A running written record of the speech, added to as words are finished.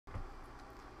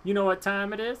You know what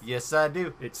time it is? Yes, I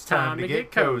do. It's time to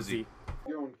get cozy.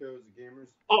 Going cozy gamers.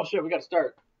 Oh shit, we gotta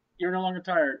start. You're no longer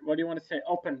tired. What do you want to say?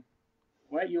 Open.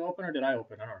 What, you open or did I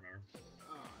open? I don't remember.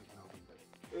 Oh, I can open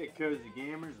that. Hey, cozy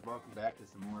gamers, welcome back to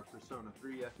some more Persona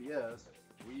 3 FES.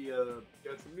 We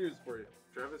got some news for you.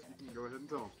 Travis, you can go ahead and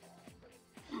tell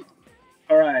them.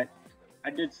 Alright. I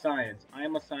did science. I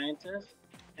am a scientist,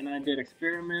 and I did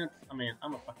experiments. I mean,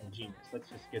 I'm a fucking genius. Let's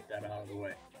just get that out of the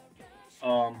way.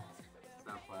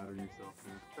 Stop flattering yourself,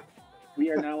 man. We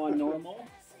are now on normal.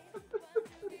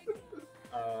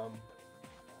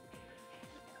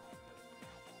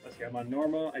 Let's see, I'm on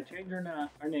normal. I changed our name,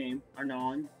 our name. Our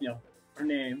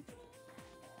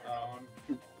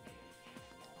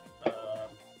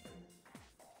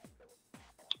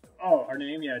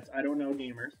name, yeah, it's I Don't Know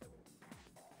Gamers.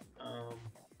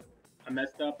 I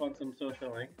messed up on some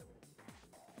social link.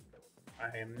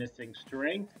 I am missing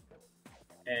strength,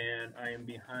 and I am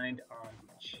behind on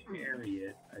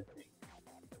Chariot, I think.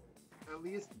 At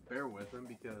least bear with him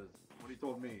because what he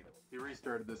told me, he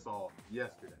restarted this all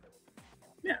yesterday.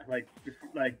 Yeah, like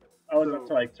I was up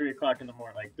to like 3 o'clock in the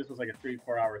morning. Like this was like a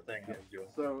 3-4 hour thing I was doing.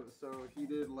 So he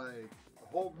did like a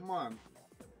whole month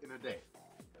in a day.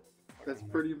 That's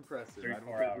pretty impressive. 3-4 I don't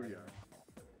think hours. we are.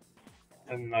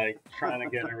 And like trying to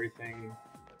get everything.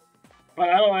 But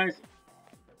otherwise,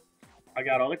 I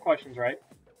got all the questions right.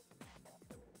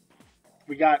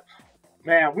 We got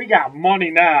money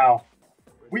now.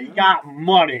 We got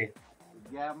money.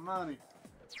 We got money.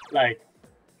 Like,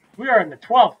 we are in the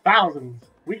 12,000s.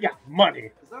 We got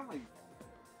money. Is that like,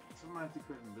 someone have to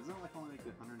correct me, but isn't that like only like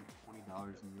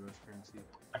 $120 in US currency?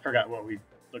 I forgot what we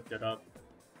looked it up.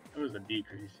 It was a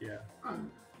decrease, yeah.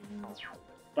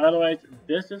 By the way,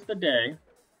 this is the day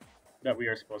that we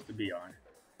are supposed to be on.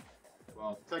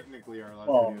 Well, technically our last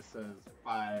video says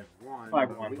 5-1,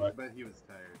 5-1, but he was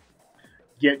tired.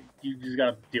 You just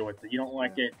gotta deal with it. You don't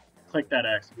like it, click that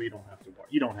X. We don't have to watch.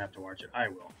 You don't have to watch it. I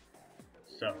will.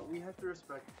 So we have to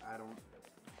respect. I don't know.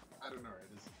 I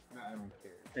don't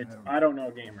care. It's I don't know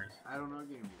gamers. I don't know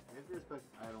gamers. We have to respect.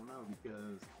 I don't know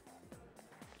because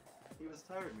he was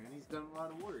tired, man. He's done a lot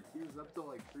of work. He was up till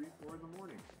like 3-4 in the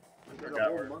morning. He did a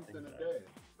whole month in a day.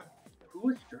 Who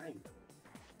was strength?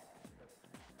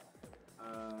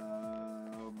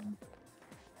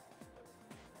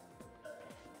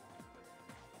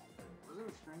 Was it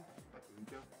a strength?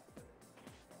 Akihiko?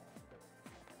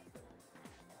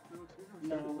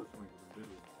 No.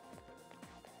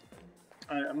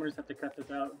 I'm gonna just have to cut this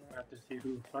out. I have to see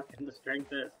who fucking the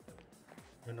strength is.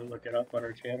 I'm gonna look it up on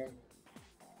our channel.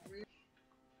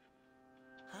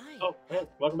 Hi. Oh, hey,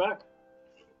 welcome back.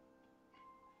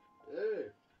 Hey.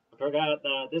 I forgot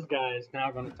this guy is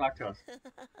now gonna talk to us.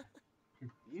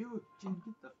 You can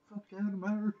get the fuck out of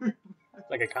my room. It's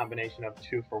like a combination of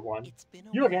 2 for 1. It's been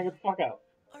a You can't get the fuck out.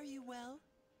 Are you well?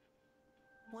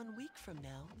 1 week from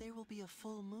now, there will be a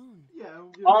full moon. Yeah.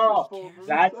 Oh,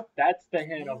 that's the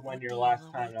hint of when your last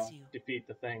time to defeat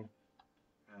the thing.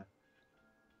 Yeah.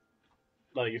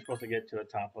 Like you're supposed to get to the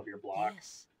top of your block.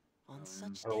 Yes. On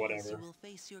such or days, whatever. you will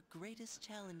face your greatest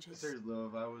challenges. Serious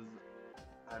love, I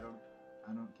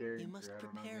don't care. You must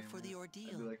prepare for the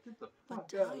ordeal. I'd be like, get the But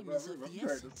fuck out of time my is room. of I'm the trying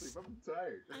to essence. sleep. I'm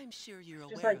tired. I'm sure you're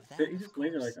Just aware like of that. you just of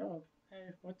leave it course. like, oh,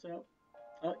 hey, what's up?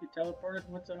 Oh, you teleported.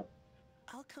 What's up?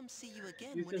 I'll come see you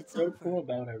again He's when just it's so over. cool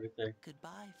about everything.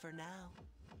 Goodbye for now.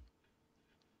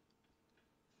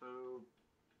 So,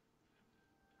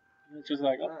 It's just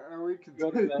like, oh, are we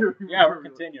go to continuing? that. Yeah, we're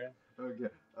continuing. Okay.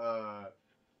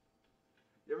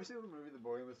 You ever see the movie The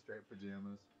Boy in the Striped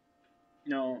Pajamas?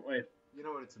 No, wait. You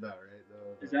know what it's about, right?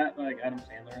 Is that like Adam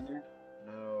Sandler in there?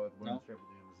 No, The Boy in No? the Striped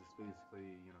Pajamas is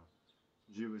basically,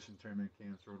 Jewish internment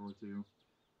camps, World War II.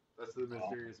 That's the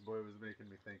mysterious boy was making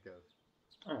me think of.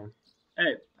 Oh.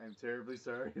 Hey. I'm terribly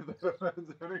sorry if that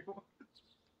offends anyone.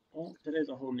 Well, today's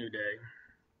a whole new day.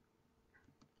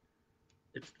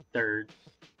 It's the 3rd.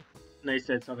 And they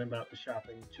said something about the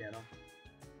shopping channel.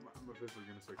 I'm officially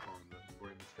gonna start calling the Boy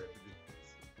in the Striped Pajamas.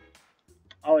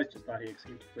 I always just thought he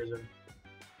escaped prison,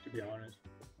 to be honest.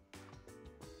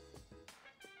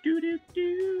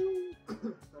 Do-do-do! I'm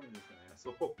just an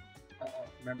asshole.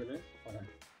 Remember this? Hold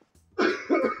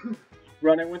on.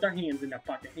 Running with our hands in our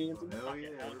pocket. Hands in the Hell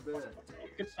pocket. yeah, we're back.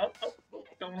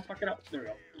 Don't want to fuck it up. There we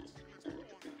go.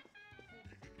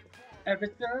 Every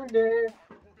Sunday,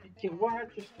 you can watch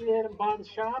your shit and buy the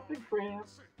shopping crap.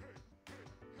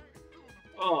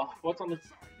 Oh, what's on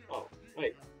this? Oh,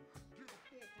 wait.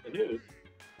 The news?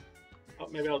 Oh,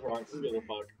 maybe I was wrong. Who gives a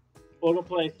fuck? Local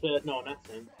place said, no, not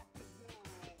Sin.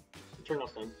 Eternal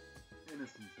Sin.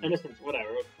 Innocence. Whatever.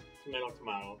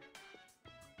 Tomato.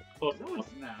 Close No, enough.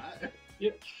 it's not.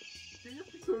 Yeah. Get your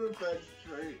Persona facts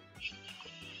straight.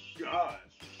 Gosh.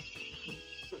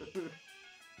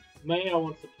 Maya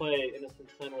wants to play Innocent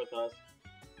Sin with us.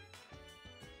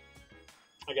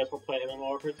 I guess we'll play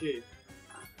MMORPG.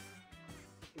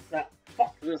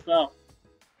 Fuck this up.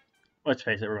 Let's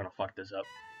face it, we're gonna fuck this up.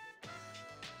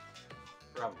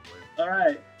 Probably.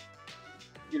 Alright.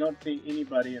 You don't see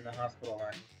anybody in the hospital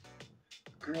line.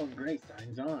 Girl in gray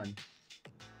signs on.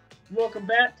 Welcome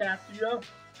back, Tatsuya.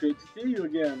 Great to see you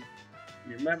again.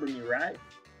 You remember me, right?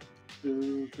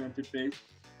 So, country face.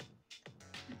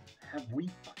 Have we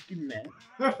fucking met?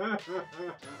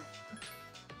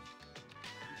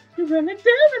 You really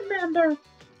do remember!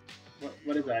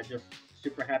 What is that? Just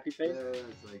super happy face? Yeah,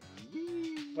 it's like,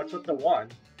 wee. What's with the one?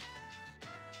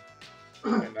 I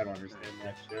don't understand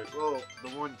that shit. Well, the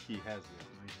one key has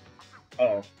it.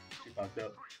 Oh, she fucked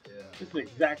up. Yeah. This is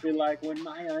exactly like when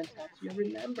Maya and Tatsuya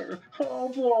remember. Oh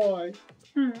boy!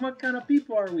 What kind of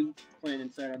people are we playing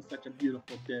inside on such a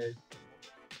beautiful day?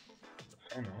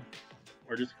 I don't know.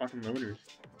 We're just fucking loners.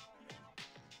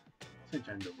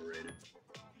 Sunshine's overrated.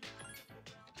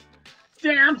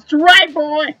 Damn straight,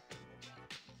 boy!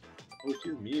 Oh,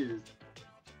 she's mused.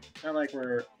 Not like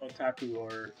we're otaku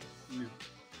or mused.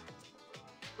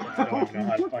 I don't even know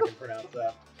how to fucking pronounce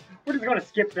that. We're just gonna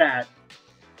skip that.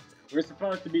 We're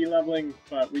supposed to be leveling,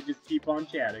 but we just keep on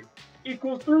chatting.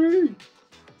 Equals 3!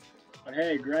 But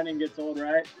hey, grinding gets old,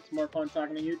 right? It's more fun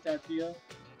talking to you, Tatsuya.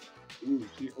 Ooh,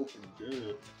 she opens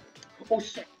up. Oh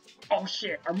shit! Oh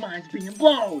shit! Our mind's being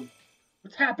blown!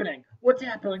 What's happening? What's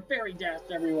happening? Fairy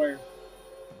dust everywhere!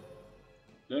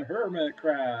 The hermit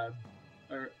crab.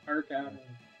 Or crab.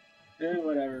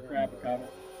 Whatever, crab crab.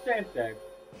 Same thing.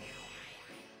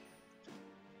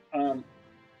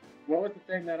 What was the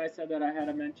thing that I said that I had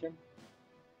to mention?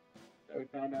 That we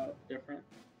found out different?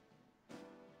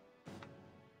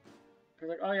 I was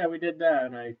like, oh yeah, we did that,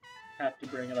 and I have to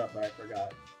bring it up, but I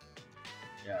forgot.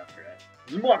 Yeah, I forgot.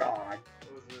 Zmodog!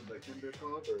 Was it the Kinder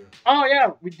Club or? Oh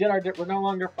yeah, we did our. We're no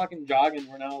longer fucking jogging.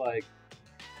 We're now like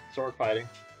sword fighting.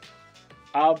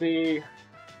 I'll be.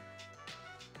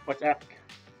 What's that?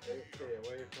 Okay,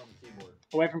 away from keyboard.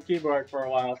 Away from keyboard for a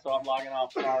while, so I'm logging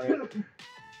off. Sorry.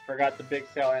 Forgot the big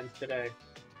sale ends today.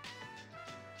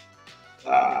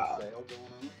 Sale going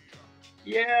on?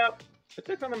 Yeah, it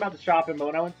said something about the shopping, but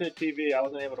when I went to the TV, I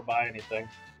wasn't able to buy anything.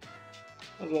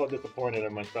 I was a little disappointed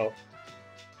in myself.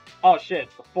 Oh shit,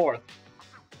 it's the 4th.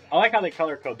 I like how they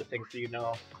color code the thing so you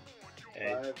know.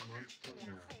 Hey. 5 months from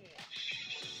now.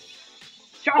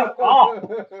 Shut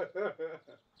up!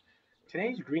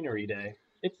 Today's Greenery Day.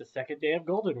 It's the 2nd day of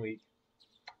Golden Week.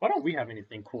 Why don't we have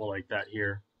anything cool like that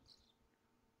here?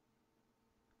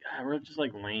 God, we're just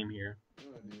like lame here.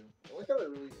 No idea. I like how they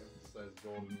really emphasize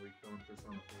Golden Week on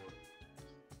Persona 4.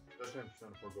 Especially in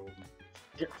Persona 4 Golden.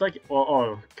 It's like,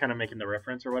 oh, kind of making the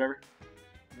reference or whatever.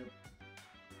 Yep.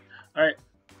 Alright,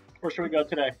 where should we go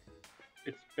today?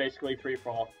 It's basically free for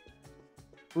all.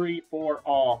 Free for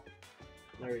all.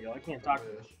 There we go, I can't talk.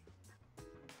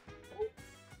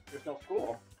 There's no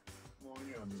school. Well,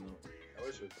 yeah, I mean, I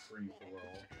wish it was free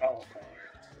for all. Oh, okay.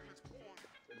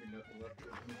 There'd be nothing left in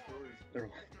the stories. There we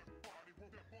go.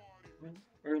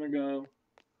 We're gonna go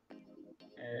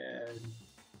and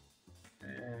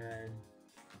I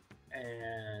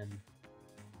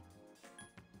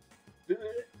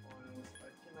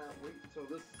cannot wait until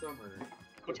this summer.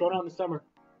 what's going on this summer?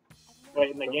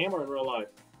 Wait, in the game or in real life?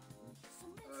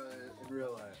 In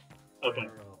real life. Okay.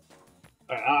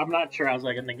 Alright, I'm not sure. I was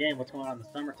like, in the game, what's going on in the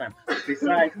summertime?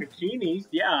 Besides bikinis,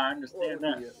 yeah, I understand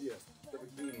that. Yes, the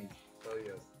bikinis. Oh,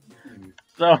 yes, bikinis.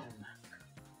 So,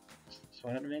 just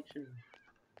wanted to make sure.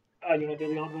 Oh, you want to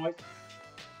do the old voice?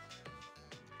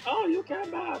 Oh, you came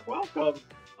back. Welcome.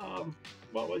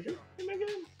 What was your name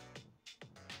again?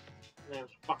 Name's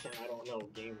fucking, I don't know,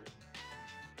 gamer.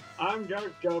 I'm just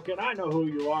joking. I know who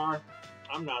you are.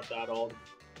 I'm not that old.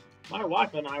 My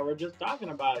wife and I were just talking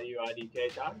about you,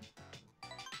 IDK time.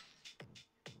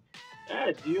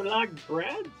 Hey, do you like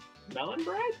bread? Melon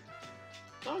bread?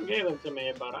 Someone gave them to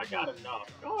me, but I got enough.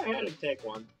 Go ahead and take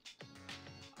one.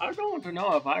 I don't want to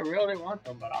know if I really want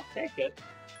them, but I'll take it.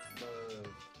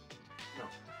 No.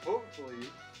 Hopefully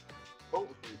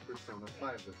Persona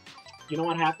 5 is You know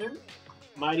what happened?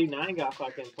 Mighty 9 got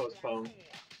fucking postponed.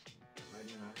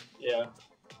 99. Yeah.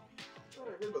 Oh,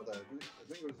 I heard about that. I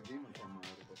think it was a Game Informer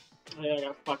article. Yeah, I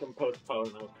got fucking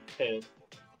postponed. I was pissed.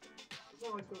 It's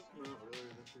not like supposed to come out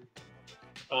earlier this week.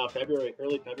 February,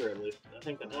 early February, I believe. I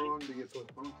think the How 9th. long did it get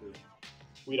postponed to?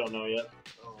 We don't know yet.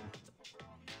 Oh.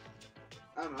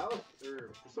 I don't know.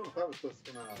 Persona 5 was supposed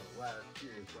to come out last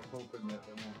year, so I'm hoping that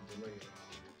they won't delay it.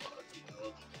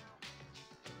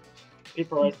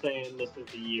 people are always saying this is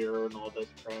the year and all this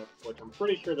crap, which I'm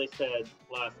pretty sure they said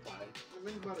last time.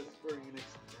 The thing about it, Square Enix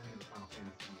and Final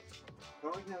Fantasy,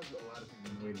 Sonic has a lot of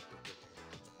people been waiting for this.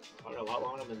 A lot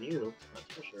longer than you, that's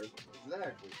for sure.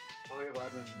 Exactly. Only a lot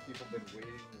of people been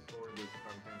waiting for this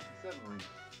Final Fantasy 7 remake.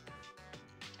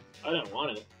 I didn't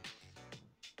want it.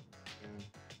 Yeah,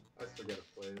 I still gotta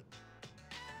play it.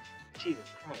 Jesus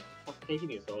Christ, what's taking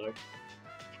you so long?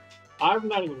 I'm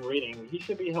not even reading. He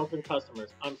should be helping customers.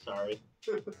 I'm sorry.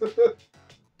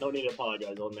 No need to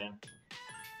apologize, old man.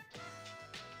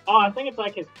 Oh, I think it's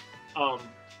like his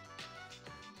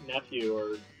nephew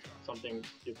or something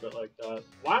stupid like that.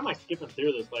 Why am I skipping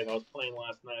through this like I was playing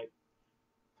last night?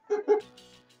 I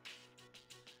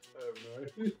have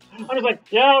no idea. I'm just like,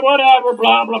 yeah, whatever,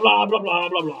 blah, blah, blah, blah, blah,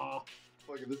 blah, blah.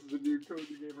 Like, this is a new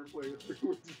Cozy Gamer playthrough.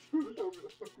 We're just doing whatever the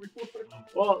fuck we want.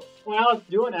 Well, when I was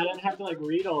doing that, I didn't have to like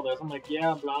read all this. I'm like,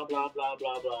 yeah, blah, blah, blah,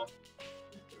 blah, blah.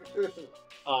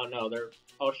 Oh no, they're.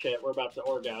 Oh shit, we're about to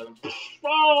orgasm.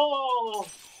 Oh!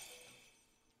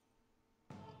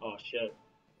 Oh shit.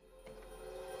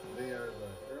 They are the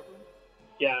Heroin?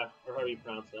 Yeah, or how do you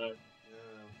pronounce that?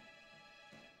 Yeah.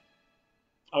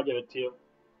 I'll give it to you.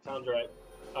 Sounds right.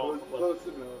 Oh, well, Close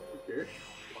enough. Okay.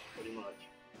 pretty much.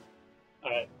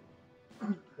 Alright.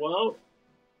 Well,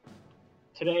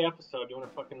 today episode, you want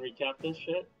to fucking recap this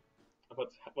shit?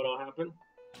 What all happened?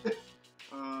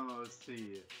 Let's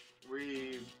see.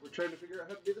 We're trying to figure out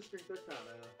how to get the Strength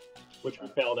Arcana. Which we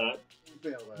failed at.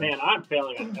 We failed at. Man, I'm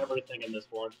failing at everything in this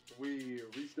one. We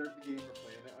restarted the game. We're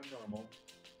playing it on normal.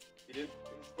 You didn't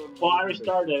install. Well, I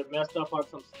restarted it, messed up on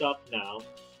some stuff now.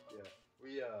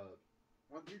 Yeah.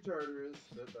 We went through Tartarus.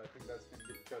 I think that's gonna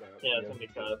get cut out. Yeah, it's gonna be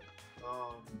cut.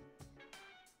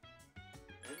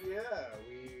 And yeah,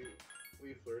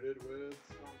 we flirted with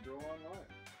some girl online.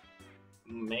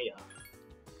 Maya.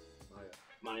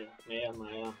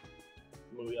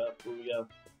 Muya, Fuya,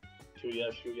 Chuya,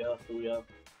 Shuya, Fuya.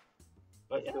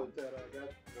 But yeah.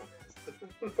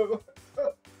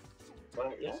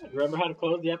 But yeah, remember how to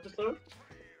close the episode?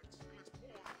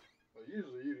 Well,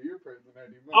 usually you do your part and then I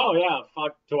do mine. Oh yeah,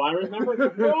 fuck, do I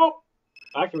remember? Nope!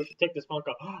 Actually, we should take this phone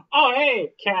call. Oh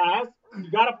hey, Kaz, you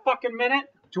got a fucking minute?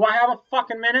 Do I have a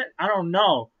fucking minute? I don't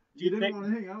know. Do You you didn't think? want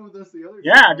to hang out with us the other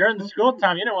Yeah, time. during the school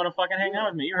time, you didn't want to fucking hang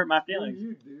out with me. You hurt my Screw feelings.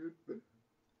 you, dude.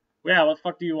 Yeah, what the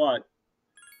fuck do you want?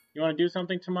 You want to do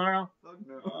something tomorrow? Fuck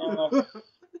no.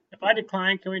 If I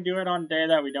decline, can we do it on a day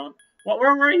that we don't? What?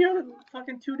 Where were you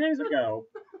fucking 2 days ago?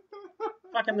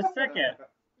 Fucking the second.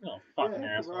 Oh, fucking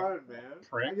yeah, asshole. come on, man.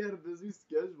 Prick. I got a busy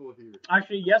schedule here.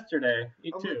 Actually, yesterday,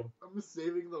 me too. I'm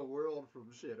saving the world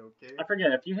from shit, okay? I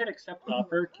forget, if you hit accept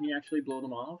offer, can you actually blow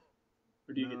them off?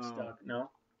 Or do you get No. stuck? No?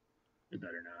 You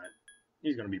better not.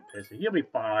 He's gonna be pissy. He'll be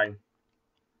fine.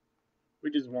 We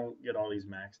just won't get all these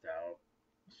maxed out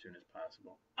as soon as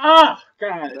possible. Ah!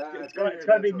 God! It's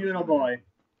gonna be Noodle Boy.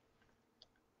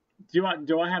 Do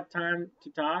I have time to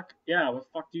talk? Yeah, what the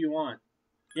fuck do you want?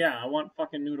 Yeah, I want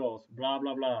fucking noodles. Blah,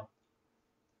 blah, blah.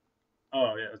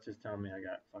 Oh, yeah, it's just telling me I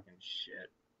got fucking shit.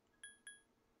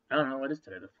 I don't know, what is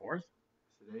today, the 4th?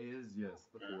 Today is, yes,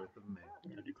 the 4th of May. I'm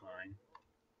gonna decline.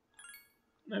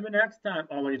 Maybe next time.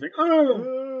 Oh, he's like, oh!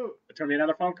 Oh! It's gonna be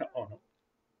another phone call. Oh, no.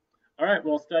 Alright,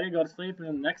 well, study, go to sleep, and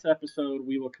in the next episode,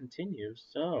 we will continue,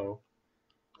 so...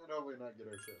 And hopefully not get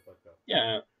our shit fucked up.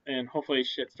 Yeah, and hopefully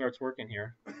shit starts working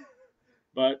here.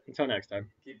 But, until next time.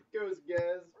 Keep it cozy,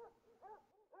 guys.